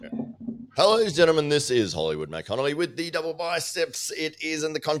Hello, gentlemen. This is Hollywood Matt Connolly with the double biceps. It is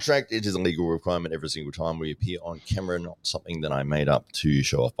in the contract. It is a legal requirement every single time we appear on camera, not something that I made up to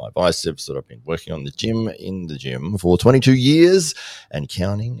show off my biceps that I've been working on in the gym for 22 years and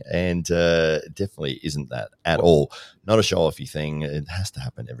counting, and definitely isn't that at all. Not a show-offy thing. It has to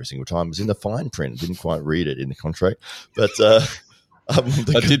happen every single time. It was in the fine print. Didn't quite read it in the contract, but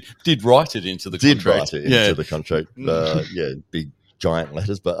I did write it into the contract. Into the contract. Big giant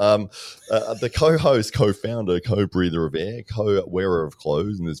letters, but the co-host, co-founder, co-breather of air, co-wearer of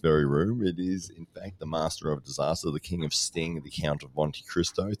clothes in this very room, it is in fact the master of disaster, the king of sting, the Count of Monte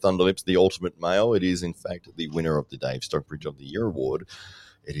Cristo, Thunderlips, the ultimate male. It is in fact the winner of the Dave Stockbridge of the Year award.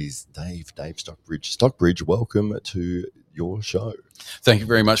 It is Dave Stockbridge. Stockbridge, welcome to your show. Thank you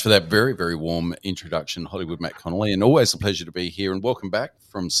very much for that very, very warm introduction, Hollywood Matt Connolly, and always a pleasure to be here, and welcome back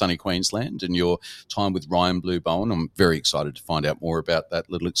from sunny Queensland and your time with Ryan Blue Bowen. I'm very excited to find out more about that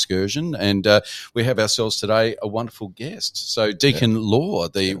little excursion, and we have ourselves today a wonderful guest. So Deacon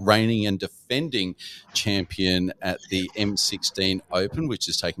Laugher, the reigning and defending champion at the M16 Open, which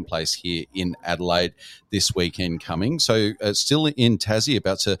is taking place here in Adelaide this weekend coming. So still in Tassie,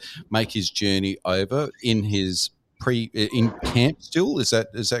 about to make his journey over in his in camp still. Is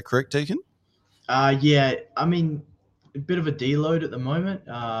that correct, Deacon? Yeah, I mean, a bit of a deload at the moment,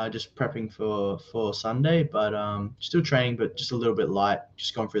 just prepping for Sunday, but still training, but just a little bit light,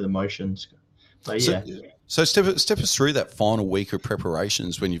 just going through the motions. But yeah. So step us through that final week of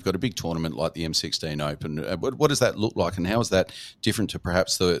preparations when you've got a big tournament like the M16 Open. What does that look like, and how is that different to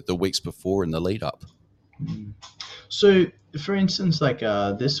perhaps the weeks before in the lead up? So, for instance, like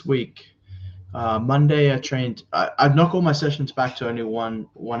this week, Monday I trained. I've knocked all my sessions back to only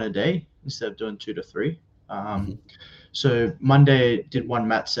one a day instead of doing 2 to 3. So Monday did one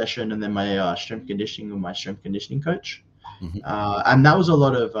mat session, and then my strength conditioning with my strength conditioning coach, and that was a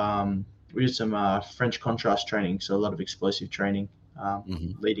lot of we did some French contrast training, so a lot of explosive training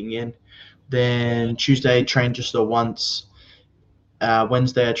leading in. Then Tuesday trained just the once.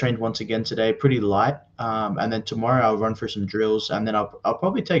 Wednesday I trained once again today, pretty light, and then tomorrow I'll run through some drills, and then I'll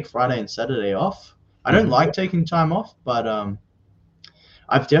probably take Friday and Saturday off. I don't like taking time off, but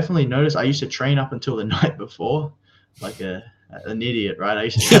I've definitely noticed I used to train up until the night before, like an idiot, right? I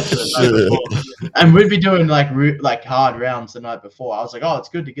used to train the night before, and we'd be doing like hard rounds the night before. I was like, oh, it's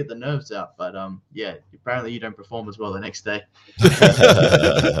good to get the nerves out, but yeah, apparently you don't perform as well the next day.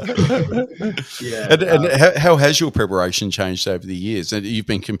 Yeah. And how has your preparation changed over the years? You've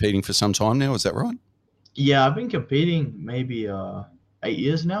been competing for some time now, is that right? Yeah, I've been competing maybe 8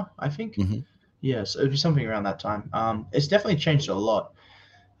 years now, I think. Yeah, so it'd be something around that time. It's definitely changed a lot.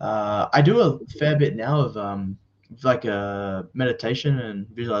 I do a fair bit now of meditation and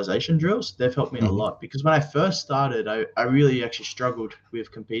visualization drills. They've helped me a lot, because when I first started, I really actually struggled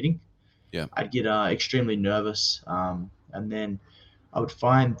with competing. Yeah, I'd get extremely nervous, and then I would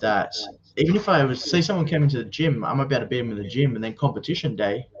find that even if I was, say someone came into the gym, I might be able to beat them in the gym, and then competition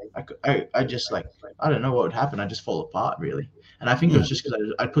day, I just like, I don't know what would happen. I just fall apart really. And I think it was just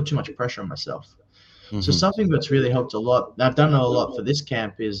because I put too much pressure on myself. So something that's really helped a lot, and I've done a lot for this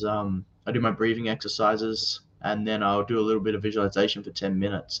camp, is I do my breathing exercises, and then I'll do a little bit of visualization for 10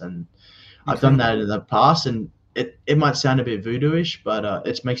 minutes. And I've done that in the past, and it might sound a bit voodoo-ish, but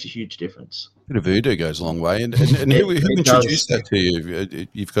it makes a huge difference. A bit of voodoo goes a long way. And who introduced that to you?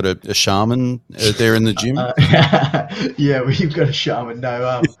 You've got a shaman there in the gym? Yeah, we've got a shaman.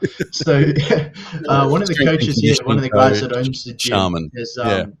 No, so one of the coaches here, one of the guys that owns the gym, shaman. Is,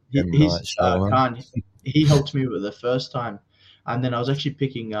 Khan. He helped me with the first time. And then I was actually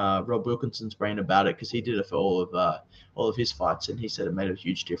picking Rob Wilkinson's brain about it, because he did it for all of his fights, and he said it made a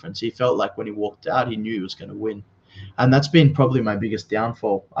huge difference. He felt like when he walked out, he knew he was going to win. And that's been probably my biggest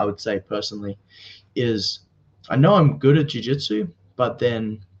downfall, I would say personally, is I know I'm good at jiu-jitsu, but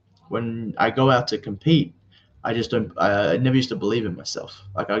then when I go out to compete, I just don't. I never used to believe in myself.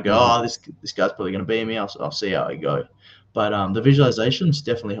 Like I go, oh, this guy's probably going to beat me. I'll see how I go. But the visualizations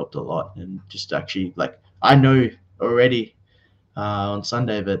definitely helped a lot, and just actually, like, I know already on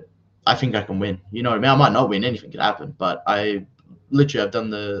Sunday that I think I can win. You know what I mean? I might not win, anything can happen, but I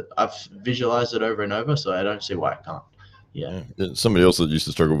literally I've visualized it over and over, so I don't see why I can't. Yeah. Somebody else that used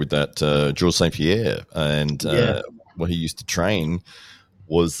to struggle with that, Georges St. Pierre, and what he used to train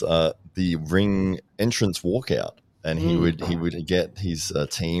was the ring entrance walkout. And he would get his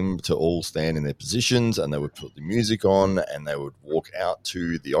team to all stand in their positions, and they would put the music on, and they would walk out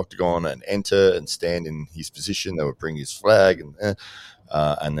to the octagon and enter and stand in his position. They would bring his flag,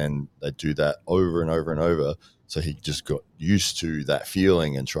 and then they'd do that over and over and over. So he just got used to that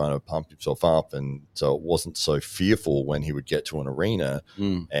feeling and trying to pump himself up. And so it wasn't so fearful when he would get to an arena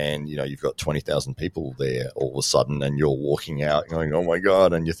and, you've got 20,000 people there all of a sudden and you're walking out going, oh my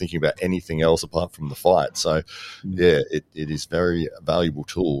God, and you're thinking about anything else apart from the fight. So, it is very valuable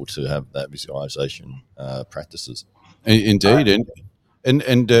tool to have that visualization practices. Indeed. Who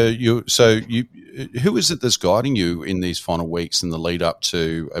is it that's guiding you in these final weeks in the lead up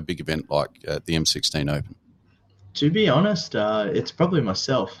to a big event like the M16 Open? To be honest, it's probably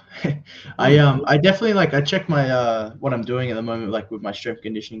myself. I definitely I check my what I'm doing at the moment, like with my strength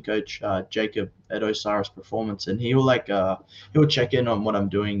conditioning coach, Jacob at Osiris Performance, and he will he'll check in on what I'm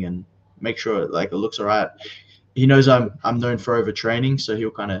doing and make sure it looks all right. He knows I'm known for overtraining, so he'll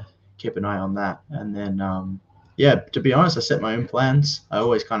kind of keep an eye on that. And then to be honest, I set my own plans. I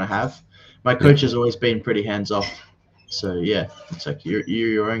always kind of have. My coach has always been pretty hands off, so it's like you're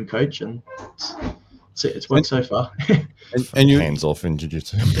your own coach and. It's worked so far. and you hands off in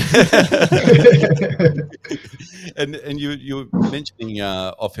jiu-jitsu. and you were mentioning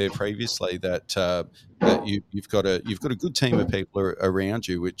off air previously that you've got a good team of people around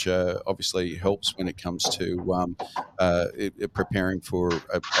you, which obviously helps when it comes to preparing for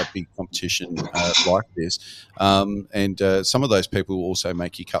a big competition like this. And some of those people will also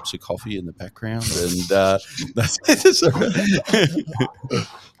make you cups of coffee in the background, and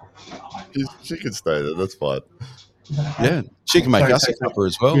She can stay there. That's fine. Yeah, she can make us a cuppa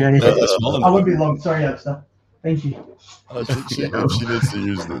as well. Yeah. I won't be long. Sorry, Alistair. Thank you. She needs to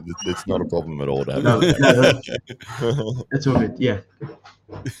use it. It's not a problem at all. No, it's all good. Yeah.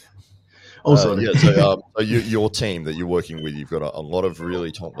 Also, so your team that you're working with, you've got a lot of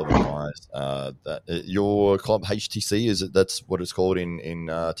really top level guys. That your club HTC that's what it's called in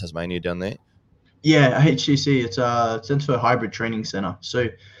Tasmania down there. Yeah, HTC. It's stands for Hybrid Training Centre. So.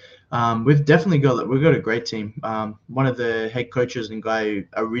 We've got a great team. One of the head coaches and guy who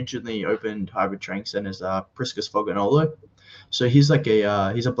originally opened Hybrid Training Centre is Priscus Foganolo. So he's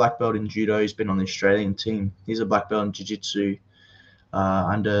he's a black belt in judo. He's been on the Australian team. He's a black belt in jiu-jitsu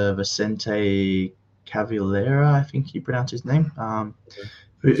under Vicente Cavalera, I think you pronounce his name.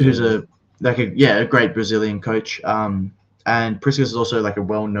 Who's a great Brazilian coach. And Priscus is also a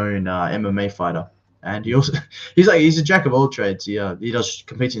well-known MMA fighter. And he's a jack of all trades. He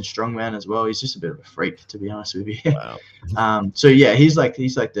competes in strongman as well. He's just a bit of a freak, to be honest with you. Wow. He's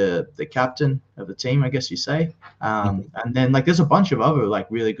the captain of the team, I guess you say. And then there's a bunch of other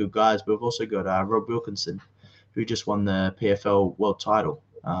really good guys, but we've also got Rob Wilkinson, who just won the PFL world title.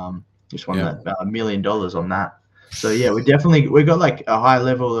 Just won that $1 million on that. So we got a high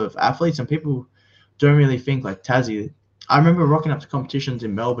level of athletes, and people don't really think Tassie. I remember rocking up to competitions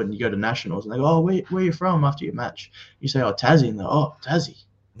in Melbourne. You go to nationals, and they go, "Oh, where are you from?" After your match, you say, "Oh, Tassie," and they're, "Oh, Tassie."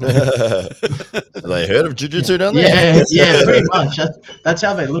 Have they heard of jiu-jitsu down there? Yeah, pretty much. That's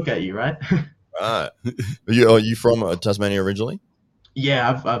how they look at you, right? Right. Are you from Tasmania originally?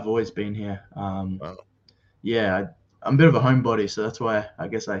 Yeah, I've always been here. Wow. Yeah, I'm a bit of a homebody, so that's why I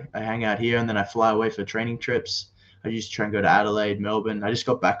guess I hang out here, and then I fly away for training trips. I used to try and go to Adelaide, Melbourne. I just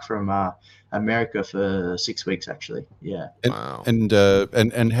got back from America for 6 weeks, actually. Yeah. Wow. And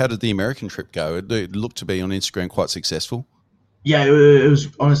how did the American trip go? It looked to be on Instagram quite successful. Yeah, it was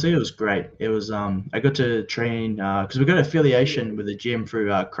honestly, it was great. It was I got to train because we got an affiliation with the gym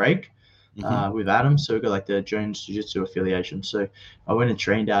through Craig with Adam, so we got the Jones Jiu-Jitsu affiliation. So I went and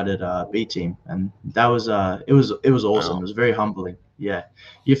trained out at B Team, and that was it was awesome. Wow. It was very humbling. Yeah,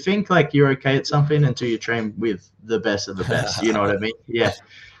 you think you're okay at something until you train with the best of the best. You know what I mean? Yeah.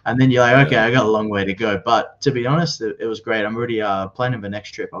 And then you're okay, I got a long way to go. But to be honest, it was great. I'm already planning the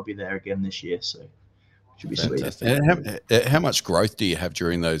next trip. I'll be there again this year, so it should be sweet. And how much growth do you have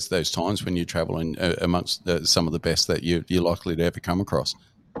during those times when you're traveling amongst some of the best that you're likely to ever come across?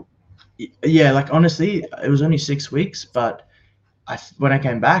 Yeah, honestly, it was only 6 weeks, but when I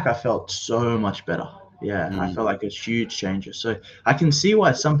came back, I felt so much better. Yeah, I felt like a huge change. So I can see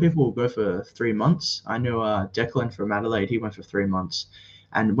why some people will go for 3 months. I know Declan from Adelaide, he went for 3 months.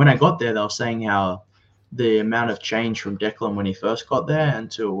 And when I got there, they were saying how the amount of change from Declan when he first got there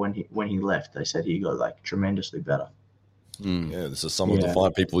until when he left, they said he got tremendously better. Yeah, this is some of the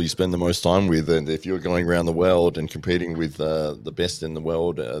 5 people you spend the most time with, and if you're going around the world and competing with the best in the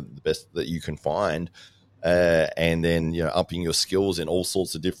world, the best that you can find, and then upping your skills in all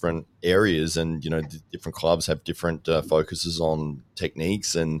sorts of different areas, and different clubs have different focuses on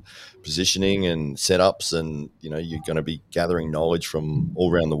techniques and positioning and setups, and you're going to be gathering knowledge from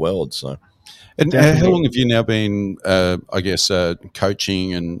all around the world. So, and how long have you now been,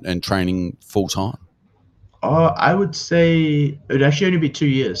 coaching and training full time? I would say it would actually only be 2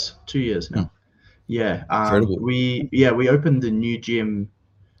 years. 2 years now. Yeah. Incredible. We opened the new gym.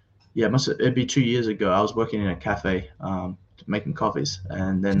 Yeah, it'd be 2 years ago. I was working in a cafe, making coffees,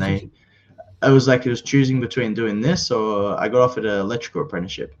 and then it was choosing between doing this or I got offered an electrical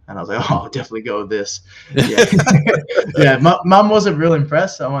apprenticeship, and I was like, oh, I'll definitely go with this. Yeah, yeah. Mum wasn't real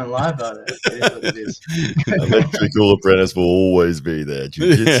impressed. So I won't lie about it. It is what it is. Electrical apprentice will always be there.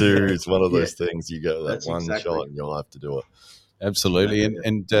 Jiu-jitsu is one of those things you get that That's one exactly. shot and you'll have to do it. Absolutely.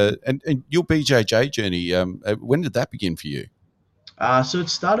 And your BJJ journey, when did that begin for you? So it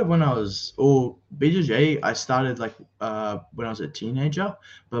started when I was, BJJ, I started when I was a teenager,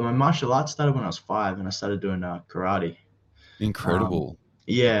 but my martial arts started when I was 5, and I started doing karate. Incredible.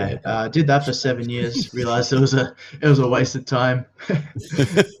 Did that for 7 years. Realized it was a waste of time.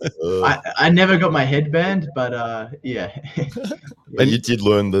 I never got my headband, but yeah. But you did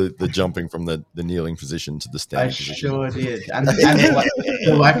learn the jumping from the kneeling position to the standing position. Sure did, and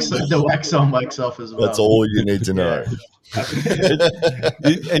the wax on, wax off as well. That's all you need to know.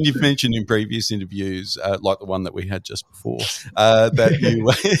 And you've mentioned in previous interviews, like the one that we had just before, that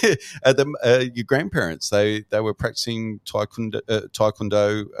your grandparents they were practicing taekwondo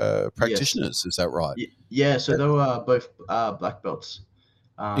practitioners. Yes. Is that right? Yeah. So they were both black belts.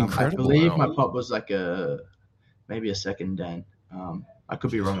 Incredible. I believe my pop was maybe a second dan. I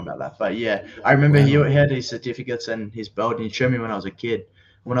could be wrong about that, but yeah, I remember he had his certificates and his belt, and he showed me when I was a kid.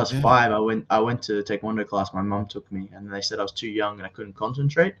 When I was 5, I went to taekwondo class. My mom took me, and they said I was too young and I couldn't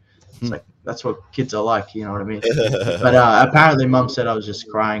concentrate. It's like, that's what kids are like, you know what I mean? But apparently mom said I was just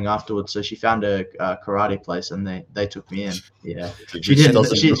crying afterwards, so she found a karate place and they took me in. Yeah, she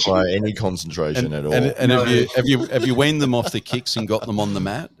doesn't require any concentration at all. And have you weaned them off the kicks and got them on the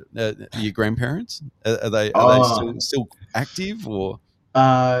mat? Your grandparents, are they still active or?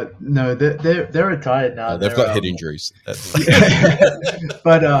 No, they're retired now. They've got head injuries.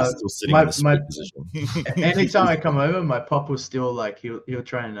 But anytime I come over, my pop will still he'll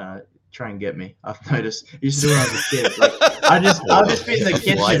try and get me. I've noticed. He used to do when I was a kid. I'll just be in the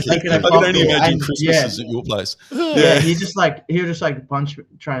kitchen taking a coffee. I can only imagine Christmases at your place. Yeah, he'll just punch,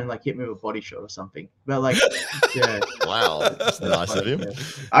 try and hit me with a body shot or something. But yeah. Wow, that's nice of him. Yeah.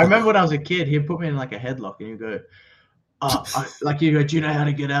 I remember when I was a kid, he'd put me in a headlock and he'd go, you go, do you know how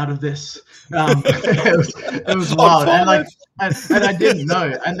to get out of this? It was wild, and I didn't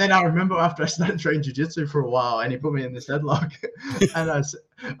know. And then I remember after I started training jiu-jitsu for a while, and he put me in this headlock, and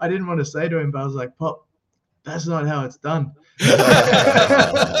I didn't want to say to him, but I was like, Pop, that's not how it's done.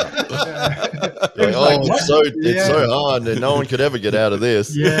 It's so hard, and no one could ever get out of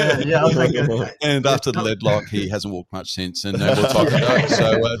this. Yeah. I was like, and after the leadlock, he hasn't walked much since, and no more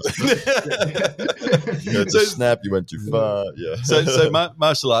taekwondo. So snap, you went too far. Yeah. So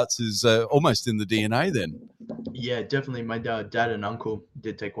martial arts is almost in the DNA then. Yeah, definitely. My dad and uncle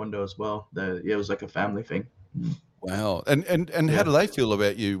did taekwondo as well. It was like a family thing. Wow. And how do they feel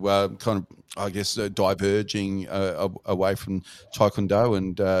about you kind of, I guess, diverging away from taekwondo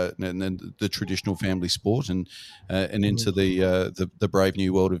and the traditional family sport and into the brave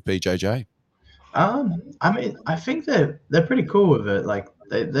new world of BJJ? I mean, I think they're pretty cool with it.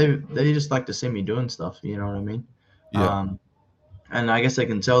 They just like to see me doing stuff, you know what I mean? Yeah. And I guess they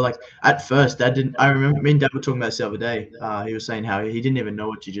can tell, at first, Dad didn't. I remember me and Dad were talking about this the other day. He was saying how he didn't even know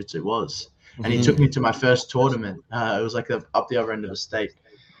what jiu-jitsu was. And he took me to my first tournament. It was up the other end of the state.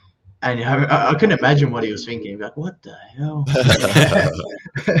 And I couldn't imagine what he was thinking. Like, what the hell?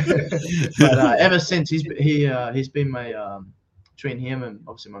 But ever since, he's been my, between him and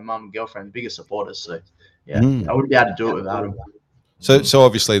obviously my mum and girlfriend, biggest supporters. So, yeah, I wouldn't be able to do it without him. So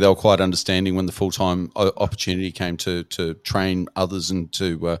obviously they were quite understanding when the full-time opportunity came to train others and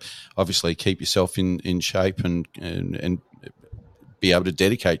to obviously keep yourself in shape and be able to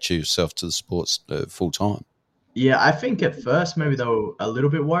dedicate yourself to the sports full-time. Yeah, I think at first maybe they were a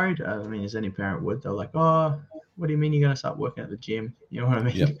little bit worried. I mean, as any parent would. They're like, oh, what do you mean you're going to start working at the gym? You know what I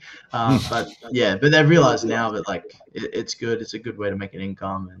mean? Yep. But they realize now that it's good. It's a good way to make an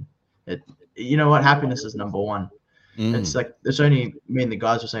income. And you know what? Happiness is number one. It's only me and the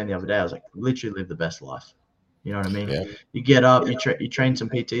guys were saying the other day. I was like, literally live the best life. You know what I mean? Yeah. You get up, you train some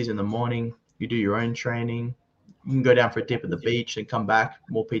PTs in the morning. You do your own training. You can go down for a dip at the beach and come back,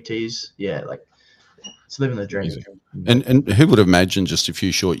 more PTs. Yeah, it's living the dream. And who would have imagined just a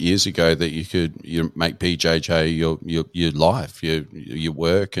few short years ago that you could make BJJ your life, your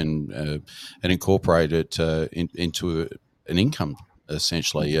work, and incorporate it into an income,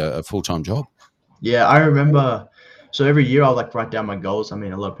 essentially a full-time job. Yeah, I remember. So every year I'll write down my goals. I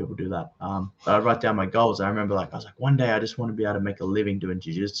mean, a lot of people do that. But I write down my goals. I remember I was like, one day I just want to be able to make a living doing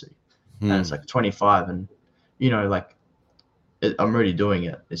jiu-jitsu. And it's 25, and I'm already doing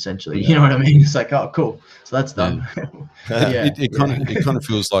it essentially. You know what I mean? It's like, oh, cool. So that's done. It kind of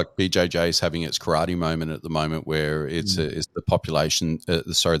feels like BJJ is having its karate moment at the moment, where it's the population,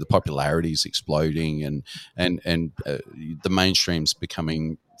 the popularity is exploding, and the mainstream's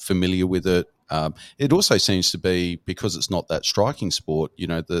becoming familiar with it. It also seems to be, because it's not that striking sport,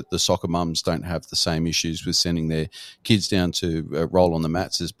 the soccer mums don't have the same issues with sending their kids down to roll on the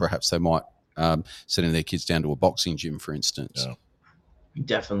mats as perhaps they might sending their kids down to a boxing gym, for instance. Yeah.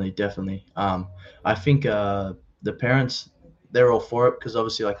 Definitely. I think the parents, they're all for it because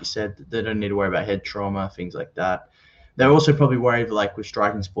obviously, like you said, they don't need to worry about head trauma, things like that. They're also probably worried, like with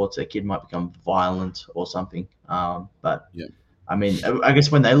striking sports, their kid might become violent or something. But yeah. I mean, I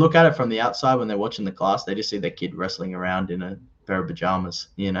guess when they look at it from the outside, when they're watching the class, they just see their kid wrestling around in a pair of pajamas,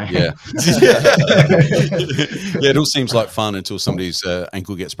 Yeah. Yeah, it all seems like fun until somebody's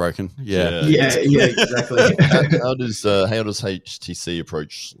ankle gets broken. Yeah, exactly. How does HTC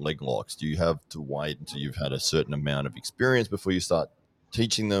approach leg locks? Do you have to wait until you've had a certain amount of experience before you start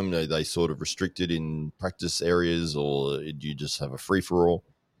teaching them? Are they sort of restricted in practice areas, or do you just have a free-for-all?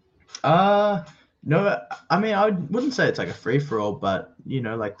 No, I mean, I wouldn't say it's like a free-for-all, but,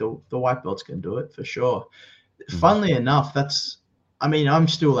 like the white belts can do it for sure. Funnily enough, I'm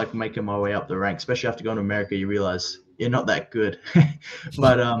still like making my way up the ranks, especially after going to America. You realize you're not that good,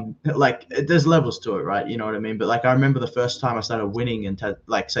 but like there's levels to it, right? You know what I mean? But like I remember the first time I started winning in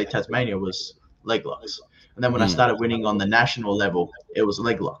say Tasmania was leg locks, and then when I started winning on the national level, it was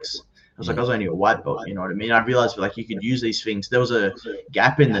leg locks. I was only a white belt, you know what I mean? I realized like you could use these things. There was a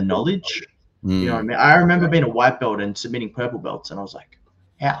gap in the knowledge, you know what I mean? I remember being a white belt and submitting purple belts, and I was like,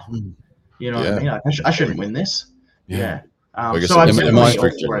 how? You know what I mean? Like I shouldn't win this. Yeah. So am I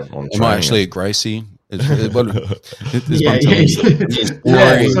actually a Gracie? It turns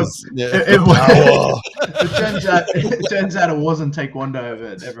out it wasn't Taekwondo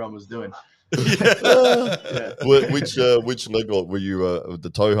that everyone was doing. Which leg lock were you? The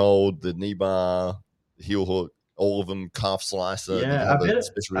toe hold, the knee bar, heel hook, all of them, calf slicer. Yeah, a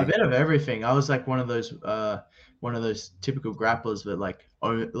bit of everything. I was like one of those typical grapplers that like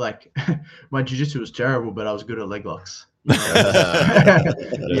my jiu-jitsu was terrible, but I was good at leg locks. You're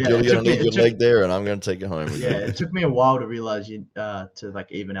gonna leave your leg there, and I'm gonna take it home. It took me a while to realize to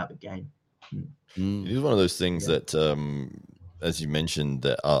like even out the game. It is one of those things that, as you mentioned,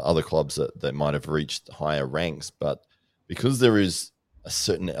 that other clubs that might have reached higher ranks, but because there is a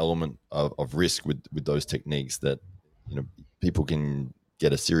certain element of risk with those techniques, that people can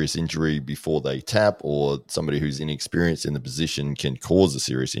get a serious injury before they tap, or somebody who's inexperienced in the position can cause a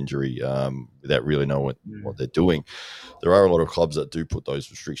serious injury without really knowing what they're doing. There are a lot of clubs that do put those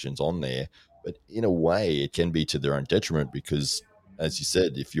restrictions on there, but in a way it can be to their own detriment, because as you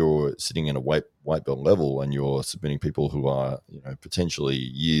said, if you're sitting in a white belt level and you're submitting people who are potentially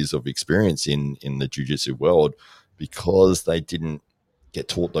years of experience in the jiu-jitsu world, because they didn't get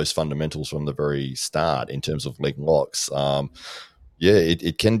taught those fundamentals from the very start in terms of leg locks,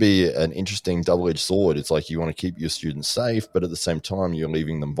 it can be an interesting double-edged sword. It's like you want to keep your students safe, but at the same time, you're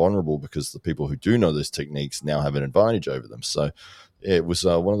leaving them vulnerable because the people who do know those techniques now have an advantage over them. So it was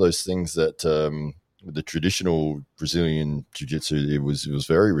one of those things that with the traditional Brazilian jiu-jitsu, it was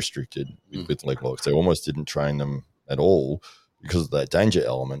very restricted with leg locks. They almost didn't train them at all because of that danger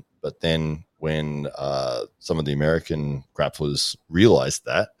element. But then when some of the American grapplers realized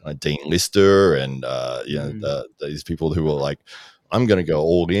that, like Dean Lister and these people who were like, I'm going to go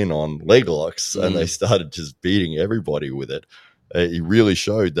all in on leg locks, and they started just beating everybody with it. It really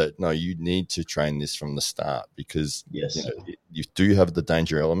showed that, no, you need to train this from the start, because you do have the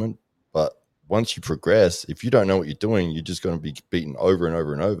danger element, but once you progress, if you don't know what you're doing, you're just going to be beaten over and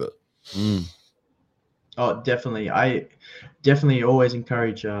over and over. Oh, definitely. I definitely always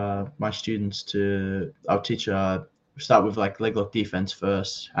encourage my students I'll teach start with like leg lock defense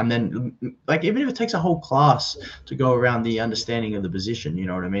first, and then like even if it takes a whole class to go around the understanding of the position, you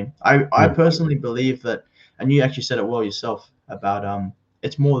know what I mean? I personally believe that, and you actually said it well yourself about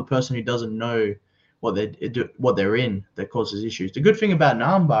it's more the person who doesn't know what they're in that causes issues. The good thing about an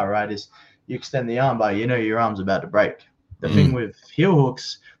arm bar, right, is you extend the arm bar, your arm's about to break. The thing with heel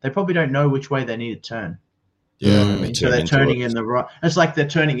hooks, they probably don't know which way they need to turn. So they're turning in the right. It's like they're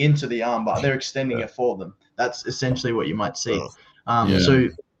turning into the arm bar. They're extending it for them. That's essentially what you might see. So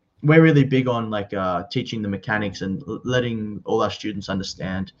we're really big on like teaching the mechanics and letting all our students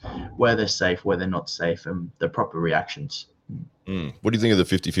understand where they're safe, where they're not safe, and the proper reactions. What do you think of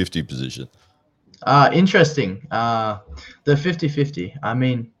the 50-50 position? Interesting. The 50-50. I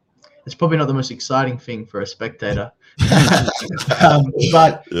mean, it's probably not the most exciting thing for a spectator.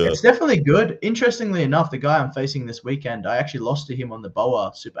 But it's definitely good. Interestingly enough, the guy I'm facing this weekend, I actually lost to him on the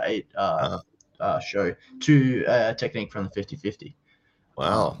BOA Super 8 show to a technique from the 50-50.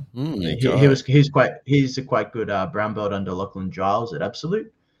 Wow. He's a quite good brown belt under Lachlan Giles at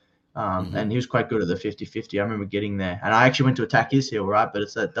Absolute. And he was quite good at the 50-50. I remember getting there. And I actually went to attack his heel, right? But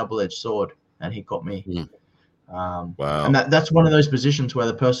it's that double-edged sword, and he caught me. Wow. And that's one of those positions where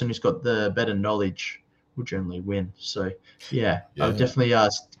the person who's got the better knowledge will generally win. So, yeah. I'll definitely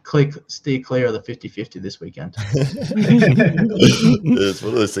steer clear of the 50-50 this weekend. It's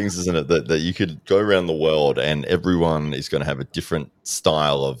one of those things, isn't it, that you could go around the world and everyone is going to have a different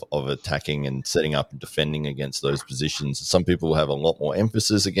style of attacking and setting up and defending against those positions. Some people will have a lot more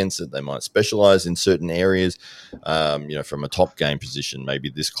emphasis against it. They might specialize in certain areas. From a top game position, maybe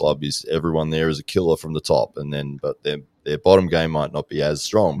this club is everyone there is a killer from the top, but their bottom game might not be as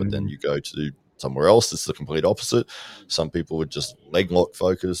strong. But then you go to somewhere else, it's the complete opposite. Some people are just leg lock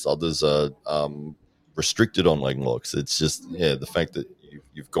focused. Others are restricted on leg locks. It's just, the fact that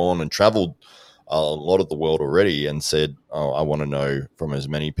you've gone and traveled a lot of the world already and said, I want to know from as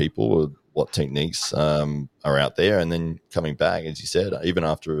many people what techniques are out there. And then coming back, as you said, even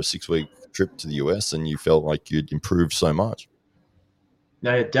after a 6-week trip to the US, and you felt like you'd improved so much.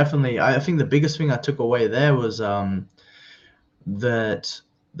 Yeah, definitely. I think the biggest thing I took away there was that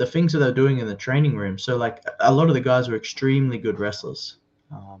the things that they're doing in the training room. So like a lot of the guys were extremely good wrestlers.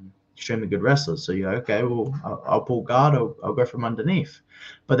 So you go, okay, well, I'll pull guard, I'll go from underneath.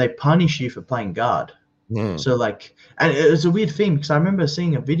 But they punish you for playing guard. So like, and it was a weird thing because I remember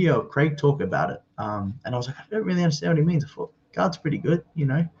seeing a video of Craig talk about it. And I was like, I don't really understand what he means. I thought, guard's pretty good,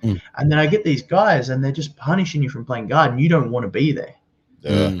 And then I get these guys and they're just punishing you from playing guard and you don't want to be there.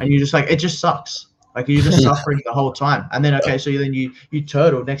 And you're just like, it just sucks. Like you're just suffering the whole time. And then, okay, so then you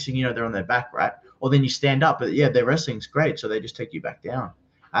turtle. Next thing you know, they're on their back, right? Or then you stand up. But yeah, their wrestling's great. So they just take you back down.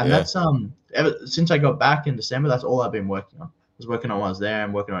 And that's, ever since I got back in December, that's all I've been working on. I was working on when I was there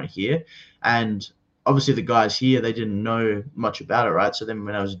and working on it here. And obviously the guys here, they didn't know much about it, right? So then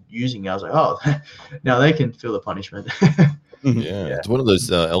when I was using it, I was like, oh, now they can feel the punishment. It's one of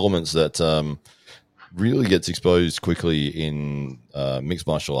those elements that really gets exposed quickly in mixed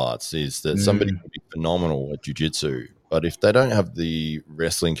martial arts, is that somebody can be phenomenal at jiu-jitsu, but if they don't have the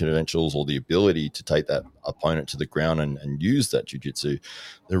wrestling credentials or the ability to take that opponent to the ground and use that jiu-jitsu,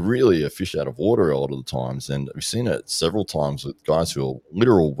 they're really a fish out of water a lot of the times. And we've seen it several times with guys who are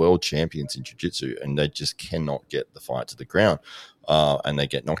literal world champions in jiu-jitsu, and they just cannot get the fight to the ground. And they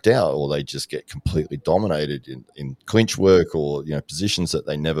get knocked out, or they just get completely dominated in clinch work, or positions that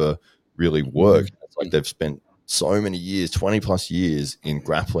they never really work. It's like they've spent so many years, 20 plus years in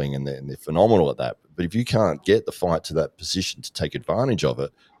grappling, and they're phenomenal at that. But if you can't get the fight to that position to take advantage of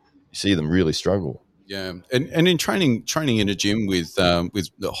it, you see them really struggle. Yeah, and in training in a gym with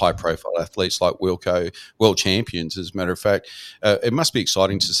the high profile athletes like Wilco, world champions, as a matter of fact, it must be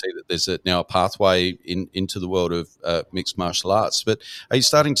exciting to see that there's now a pathway into the world of mixed martial arts. But are you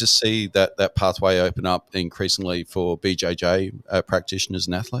starting to see that pathway open up increasingly for BJJ practitioners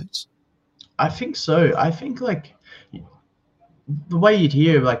and athletes? I think so. I think like the way you'd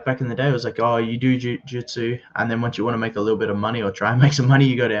hear like back in the day was like, oh, you do jiu-jitsu, and then once you want to make a little bit of money or try and make some money,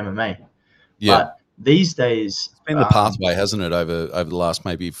 you go to MMA. Yeah. But these days, it's been the pathway, hasn't it, over the last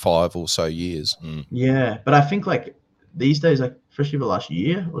maybe 5 or so years? Yeah, but I think like these days, like especially the last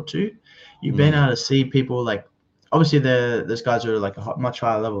year or two, you've been able to see people like, obviously there's guys who are like a much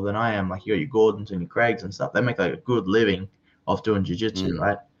higher level than I am. Like you got your Gordons and your Craigs and stuff. They make like a good living off doing jiu-jitsu,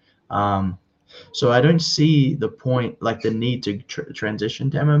 right? So I don't see the point, like the need to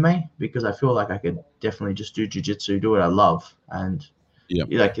transition to MMA, because I feel like I could definitely just do jiu-jitsu, do what I love, and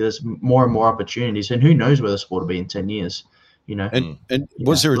like there's more and more opportunities, and who knows where the sport will be in 10 years, And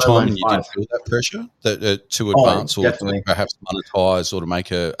was there a time when you did feel that pressure to advance or to perhaps monetize or to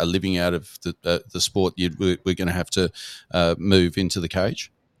make a living out of the sport we're going to have to move into the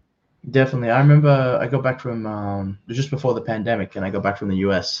cage? Definitely. I remember I got back from just before the pandemic, and I got back from the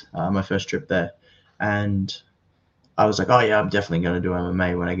US, my first trip there, and I was like, oh yeah, I'm definitely going to do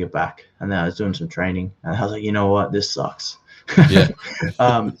MMA when I get back. And then I was doing some training, and I was like, you know what, this sucks. Yeah.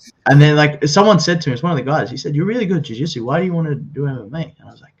 And then like someone said to me, it's one of the guys, he said, you're really good at jiu-jitsu, why do you want to do MMA? And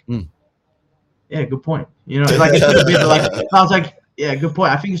I was like, yeah, good point. Like it's a bit like, I was like, yeah, good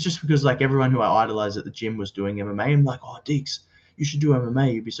point. I think it's just because like everyone who I idolized at the gym was doing MMA. I'm like, oh, Deeks, you should do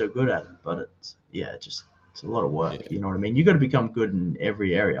MMA. You'd be so good at it. But it's a lot of work. You know what I mean? You got to become good in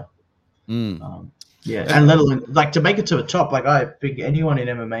every area. And let alone like to make it to the top. Like I think anyone in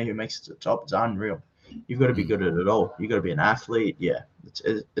MMA who makes it to the top is unreal. you've got to be good at it all. You've got to be an athlete. Yeah,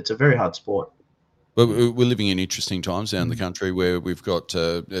 it's a very hard sport. But we're living in interesting times down the country where we've got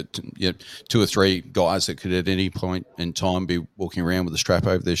 2 or 3 guys that could at any point in time be walking around with a strap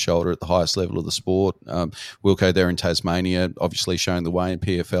over their shoulder at the highest level of the sport. Wilco there in Tasmania, obviously showing the way in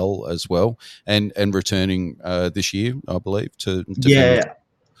PFL as well, and returning this year, I believe.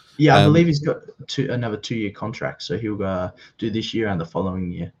 I believe he's got another 2-year contract, so he'll do this year and the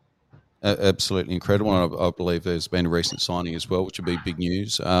following year. Absolutely incredible. And I believe there's been a recent signing as well, which would be big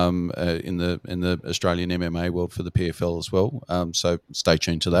news in the Australian MMA world for the PFL as well. So stay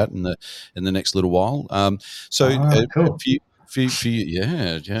tuned to that in the next little while. Cool.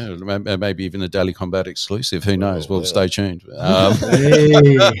 Maybe even a Daily Combat exclusive. Who knows? Well, stay tuned.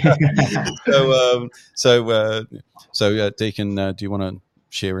 So Deacon, do you want to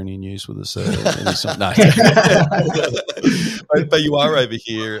share any news with us? No. But you are over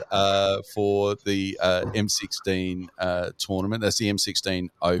here for the M16 tournament. That's the M16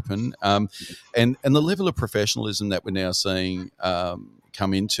 Open. And the level of professionalism that we're now seeing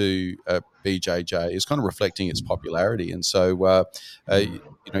come into BJJ is kind of reflecting its popularity. And so, the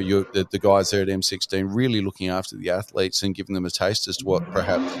guys there at M16 really looking after the athletes and giving them a taste as to what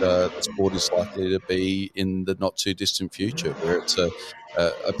perhaps the sport is likely to be in the not too distant future, where it's a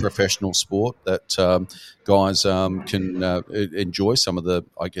professional sport that guys can enjoy some of the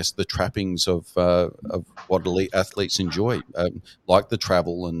trappings of what elite athletes enjoy, like the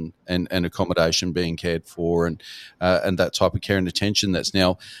travel and accommodation being cared for, and that type of care and attention that's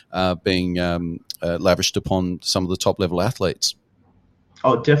now being lavished upon some of the top level athletes.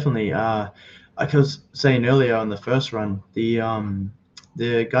 Oh, definitely. I was saying earlier on the first run, the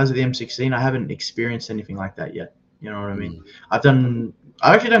guys at the M16, I haven't experienced anything like that yet. You know what I mean? I've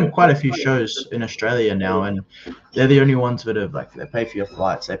actually done quite a few shows in Australia now, and they're the only ones that have, like, they pay for your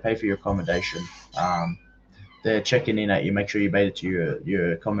flights, they pay for your accommodation. They're checking in at you, make sure you made it to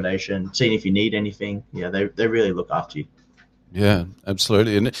your accommodation, seeing if you need anything. Yeah, they really look after you. Yeah,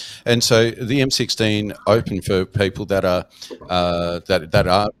 absolutely. And so the M16 Open for people that are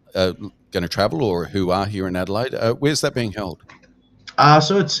going to travel or who are here in Adelaide. Where's that being held?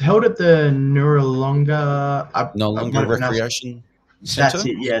 So it's held at the Noarlunga Recreation Centre? That's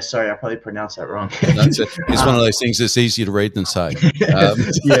it. Yeah, sorry, I probably pronounced that wrong. That's it. It's one of those things that's easier to read than say. Yeah. So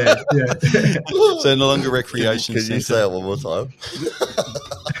Noarlunga Recreation Centre. Can you say it one more time?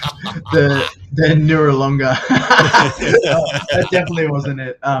 The Noarlunga. That definitely wasn't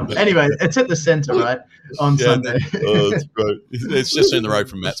it. Anyway, it's at the centre, right, on Sunday. It's great. It's just in the road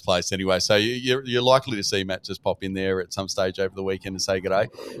from Matt's place anyway. So you're likely to see Matt just pop in there at some stage over the weekend and say good day.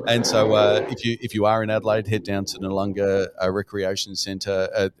 And so if you are in Adelaide, head down to Noarlunga Recreation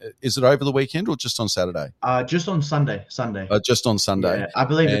Centre. Is it over the weekend or just on Saturday? Just on Sunday. Just on Sunday. Yeah, I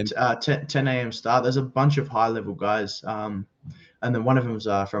believe it's 10 a.m. start. There's a bunch of high-level guys. And then one of them's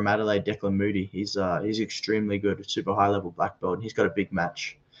from Adelaide, Declan Moody. He's extremely good, super high level black belt, and he's got a big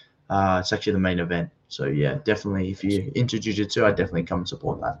match. It's actually the main event. So yeah, definitely if you're into jiu-jitsu, I'd definitely come and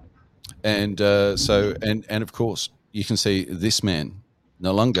support that. And and of course you can see this man,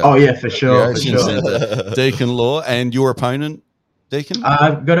 Noarlunga. Oh yeah, for sure. Deacon Law, and your opponent, Deacon?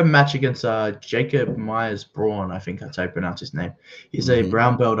 I've got a match against Jacob Myers-Braun. I think that's how you pronounce his name. He's a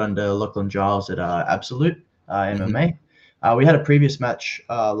brown belt under Lachlan Giles at Absolute MMA. We had a previous match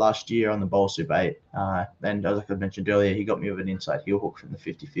last year on the Bowl Super 8, and like I mentioned earlier, he got me with an inside heel hook from the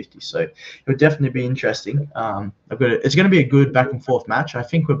 50-50, so it would definitely be interesting. It's going to be a good back and forth match. I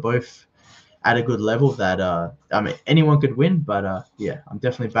think we're both at a good level that anyone could win, but I'm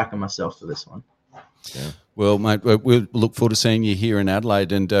definitely backing myself for this one. Yeah. Well, mate, we'll look forward to seeing you here in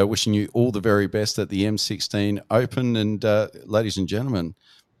Adelaide and wishing you all the very best at the M16 Open. And ladies and gentlemen,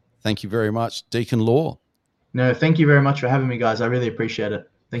 thank you very much, Deacon Law. No, thank you very much for having me, guys. I really appreciate it.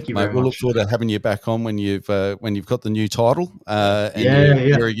 Thank you very much. We'll look forward to having you back on when you've got the new title and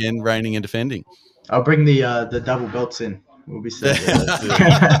you're again reigning and defending. I'll bring the double belts in. We'll be set.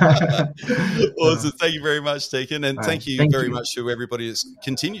 Awesome. Thank you very much, Deacon. And thank you very much to everybody that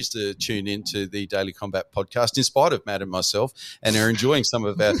continues to tune into the Daily Combat podcast, in spite of Matt and myself, and are enjoying some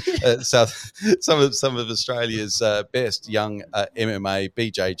of our some of Australia's best young MMA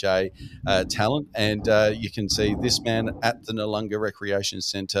BJJ talent. And you can see this man at the Noarlunga Recreation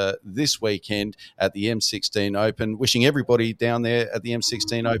Centre this weekend at the M16 Open. Wishing everybody down there at the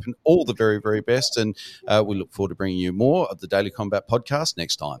M16 Open all the very, very best. And we look forward to bringing you more of the Daily Combat podcast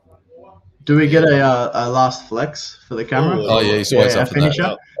next time. Do we get a last flex for the camera? Oh yeah, he's always up for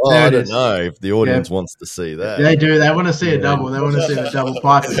that. I don't know if the audience wants to see that. They do. They want to see a double. They want to see the double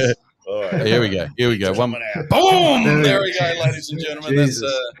pipers. All right. Here we go. One out. boom. There we go, ladies and gentlemen.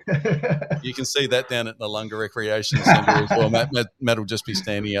 Jesus. You can see that down at Noarlunga Recreation Centre as well. Matt will just be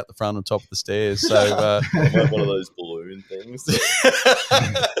standing out the front on top of the stairs. So one of those balloon things.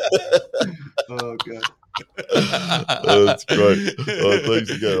 Oh god. That's great. Thanks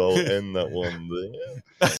again. I'll end that one there.